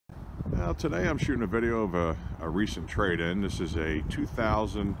Now today I'm shooting a video of a recent trade-in. This is a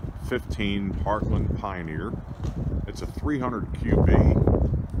 2015 Heartland Pioneer. It's a 300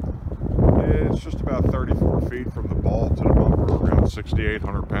 QB. It's just about 34 feet from the ball to the bumper, around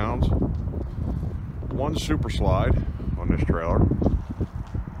 6,800 pounds. One super slide on this trailer.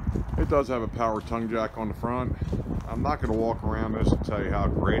 It does have a power tongue jack on the front. I'm not going to walk around this and tell you how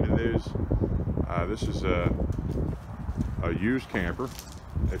great it is. This is a used camper.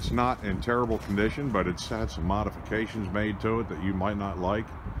 It's not in terrible condition, but it's had some modifications made to it that you might not like.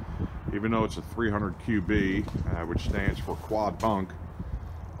 Even though it's a 300 QB, which stands for quad bunk,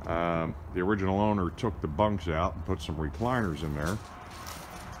 the original owner took the bunks out and put some recliners in there.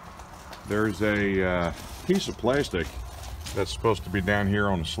 There's a piece of plastic that's supposed to be down here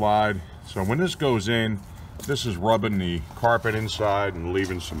on the slide. So when this goes in, this is rubbing the carpet inside and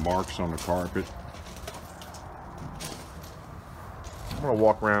leaving some marks on the carpet. I'm going to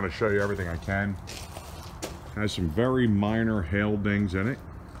walk around and show you everything I can. It has some very minor hail dings in it.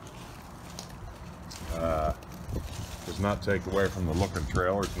 Does not take away from the look of the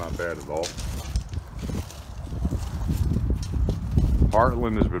trailer. It's not bad at all.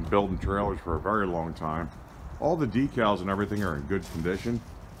 Heartland has been building trailers for a very long time. All the decals and everything are in good condition.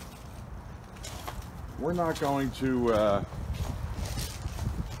 We're not going to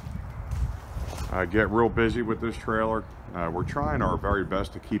get real busy with this trailer. We're trying our very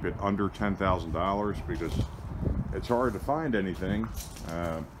best to keep it under $10,000 because it's hard to find anything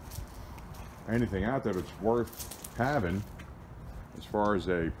out there that's worth having as far as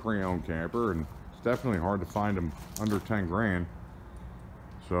a pre-owned camper, and it's definitely hard to find them under 10 grand.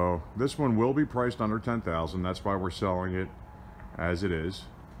 So this one will be priced under 10,000. That's why we're selling it as it is.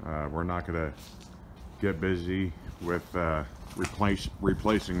 We're not going to get busy with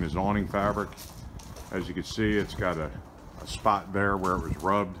replacing this awning fabric. As you can see, it's got a spot there where it was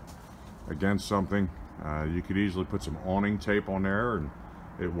rubbed against something. You could easily put some awning tape on there and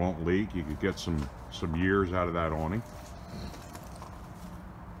it won't leak. You could get some years out of that awning.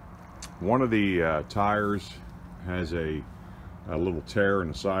 One of the tires has a little tear in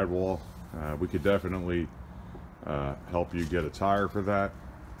the sidewall. We could definitely help you get a tire for that.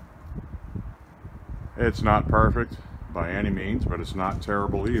 It's not perfect by any means, but it's not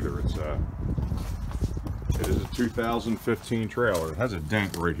terrible either. It is a 2015 trailer. It has a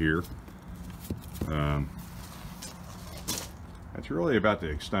dent right here. That's really about the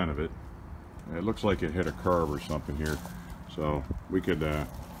extent of it. It looks like it hit a curb or something here. So we could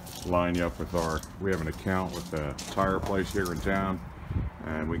line you up with we have an account with a tire place here in town,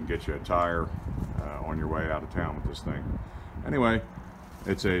 and we can get you a tire on your way out of town with this thing. Anyway,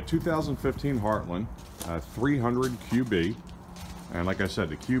 it's a 2015 Heartland 300 QB. And like I said,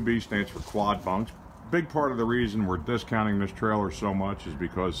 the QB stands for quad bunks. Big part of the reason we're discounting this trailer so much is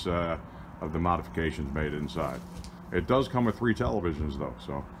because of the modifications made inside. It does come with 3 televisions though,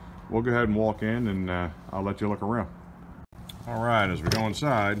 so we'll go ahead and walk in and I'll let you look around. All right, as we go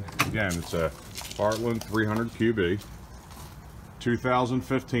inside, again, it's a Heartland 300 QB,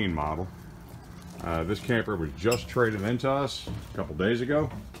 2015 model. This camper was just traded into us a couple days ago.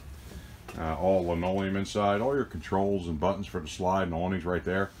 All linoleum inside, all your controls and buttons for the slide and awnings right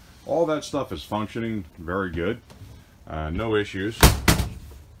there. All that stuff is functioning very good. No issues.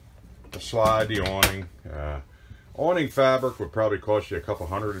 The slide, the awning. Awning fabric would probably cost you a couple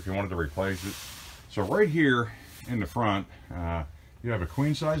hundred if you wanted to replace it. So right here in the front, you have a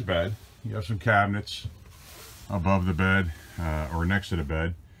queen size bed. You have some cabinets above the bed or next to the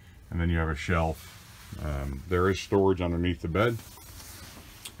bed. And then you have a shelf. There is storage underneath the bed.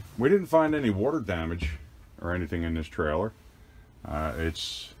 We didn't find any water damage or anything in this trailer.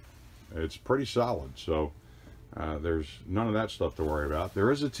 It's pretty solid, so there's none of that stuff to worry about. There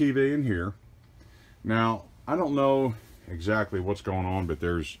is a TV in here. Now, I don't know exactly what's going on, but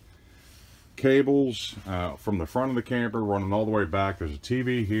there's cables from the front of the camper running all the way back. There's a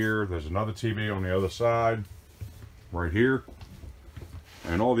TV here. There's another TV on the other side, right here.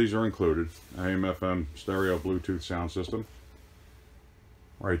 And all these are included. AM, FM, stereo, Bluetooth sound system.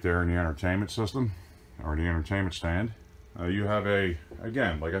 Right there in the entertainment system, or the entertainment stand. You have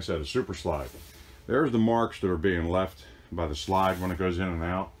again, like I said, a super slide. There's the marks that are being left by the slide when it goes in and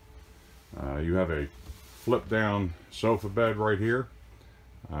out. You have a flip down sofa bed right here.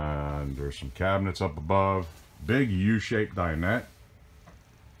 There's some cabinets up above. Big U-shaped dinette.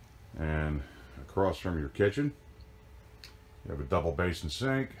 And across from your kitchen, you have a double basin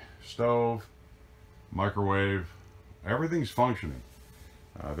sink, stove, microwave. Everything's functioning.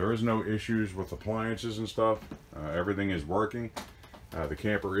 There is no issues with appliances and stuff. Everything is working. The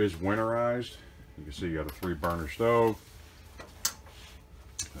camper is winterized. You can see you got a 3-burner stove.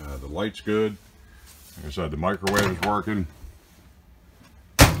 The light's good. Like I said, the microwave is working.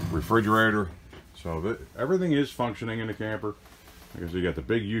 Refrigerator. So everything is functioning in the camper. Like I said, you got the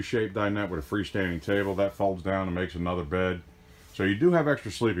big U-shaped dinette with a freestanding table. That folds down and makes another bed. So you do have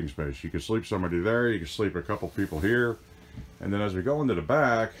extra sleeping space. You can sleep somebody there. You can sleep a couple people here. And then as we go into the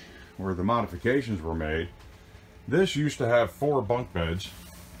back, where the modifications were made, this used to have 4 bunk beds.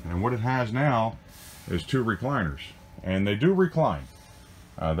 And what it has now is 2 recliners. And they do recline.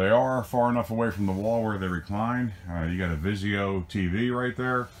 They are far enough away from the wall where they recline. You got a Vizio TV right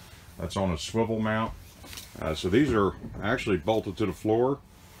there. That's on a swivel mount. So these are actually bolted to the floor.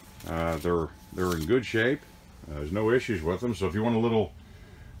 They're in good shape. There's no issues with them. So if you want a little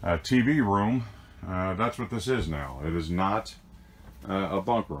TV room, that's what this is now. It is not a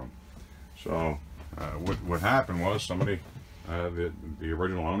bunk room. So what happened was somebody, the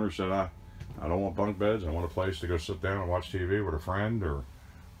original owner said, I don't want bunk beds. I want a place to go sit down and watch TV with a friend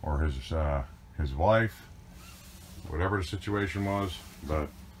or his wife, whatever the situation was. But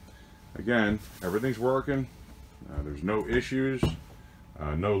again, everything's working. There's no issues,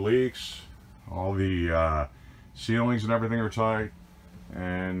 no leaks. All the ceilings and everything are tight.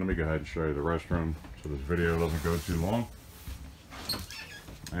 And let me go ahead and show you the restroom so this video doesn't go too long.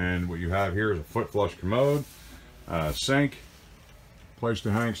 And what you have here is a foot flush commode, sink, place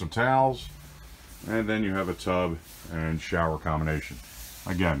to hang some towels, and then you have a tub and shower combination.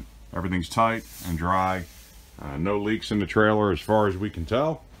 Again, everything's tight and dry. No leaks in the trailer as far as we can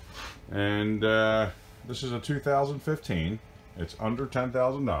tell. And this is a 2015. It's under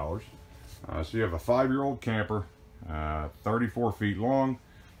 $10,000. So you have a 5-year-old camper, 34 feet long,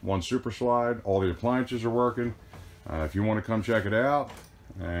 1 super slide. All the appliances are working. If you want to come check it out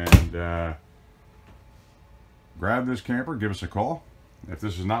and grab this camper, give us a call. If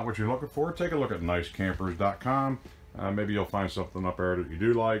this is not what you're looking for, take a look at nicecampers.com. Maybe you'll find something up there that you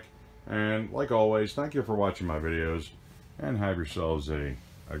do like. And like always, thank you for watching my videos and have yourselves a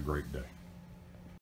great day.